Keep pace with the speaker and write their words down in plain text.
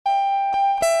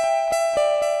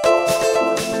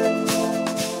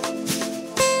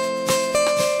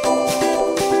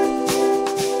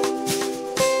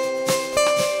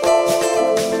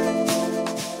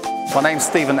My name's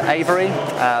Stephen Avery.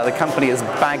 The company is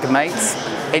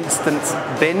Bagm8 Instant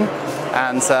Bin,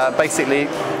 and basically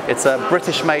it's a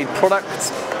British-made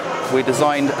product. We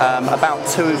designed about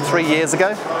 2-3 years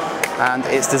ago, and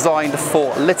it's designed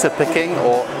for litter picking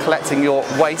or collecting your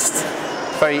waste.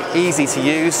 Very easy to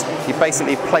use. You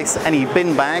basically place any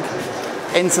bin bag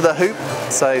into the hoop,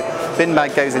 so bin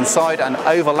bag goes inside and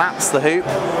overlaps the hoop,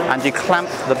 and you clamp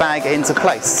the bag into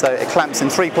place. So it clamps in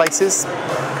 3 places.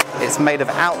 It's made of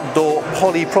outdoor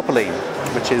polypropylene,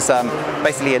 which is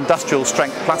basically industrial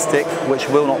strength plastic which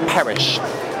will not perish.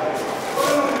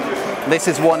 This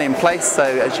is one in place, so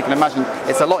as you can imagine,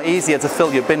 it's a lot easier to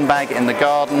fill your bin bag in the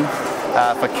garden,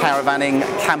 for caravanning,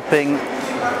 camping.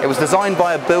 It was designed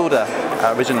by a builder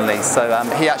originally, so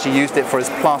he actually used it for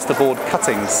his plasterboard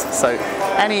cuttings. So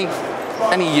any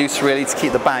use really to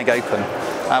keep the bag open.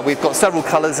 We've got several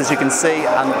colours, as you can see,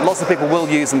 and lots of people will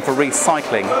use them for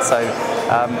recycling. So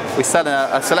we sell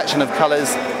a selection of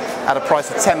colours at a price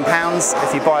of £10.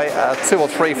 If you buy 2 or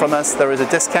 3 from us, there is a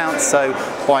discount. So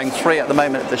buying 3 at the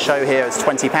moment at the show here is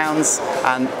 £20,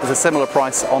 and there's a similar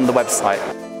price on the website.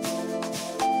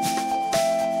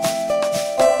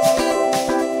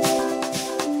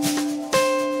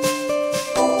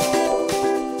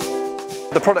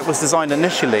 The product was designed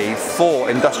initially for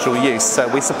industrial use, so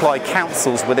we supply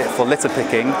councils with it for litter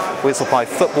picking, we supply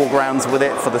football grounds with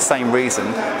it for the same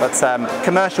reason, but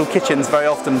commercial kitchens very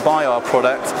often buy our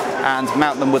product and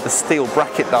mount them with the steel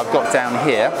bracket that I've got down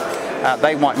here.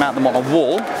 They might mount them on a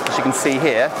wall, as you can see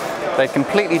here. They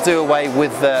completely do away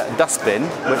with the dustbin,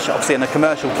 which obviously in a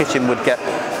commercial kitchen would get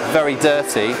very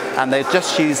dirty, and they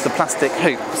just use the plastic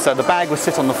hoop. So the bag will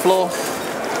sit on the floor.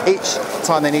 Each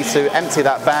time they need to empty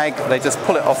that bag, they just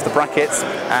pull it off the brackets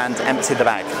and empty the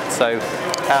bag. So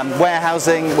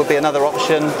warehousing would be another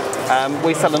option.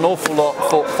 We sell an awful lot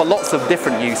for lots of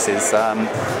different uses,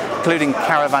 including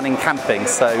caravanning, camping.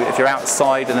 So if you're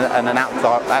outside in an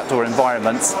outdoor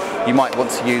environment, you might want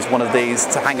to use one of these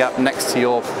to hang up next to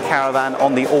your caravan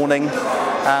on the awning,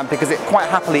 because it quite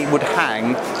happily would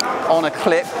hang on a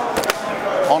clip,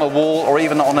 on a wall, or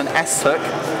even on an S-hook.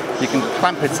 You can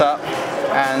clamp it up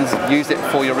and use it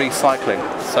for your recycling.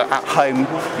 So at home,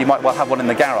 you might well have one in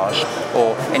the garage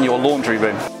or in your laundry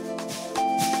room.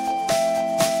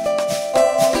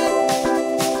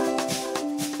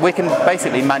 We can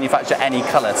basically manufacture any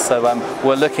colour, so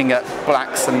we're looking at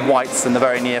blacks and whites in the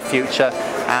very near future,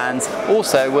 and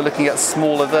also we're looking at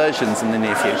smaller versions in the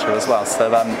near future as well. So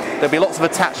there'll be lots of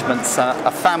attachments,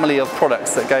 a family of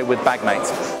products that go with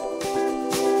Bagm8.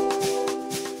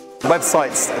 The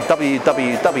website's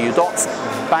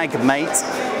www.bagm8,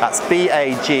 that's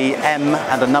BAGM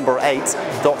and a number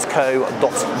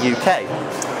 8.co.uk.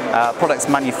 Products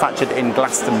manufactured in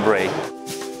Glastonbury.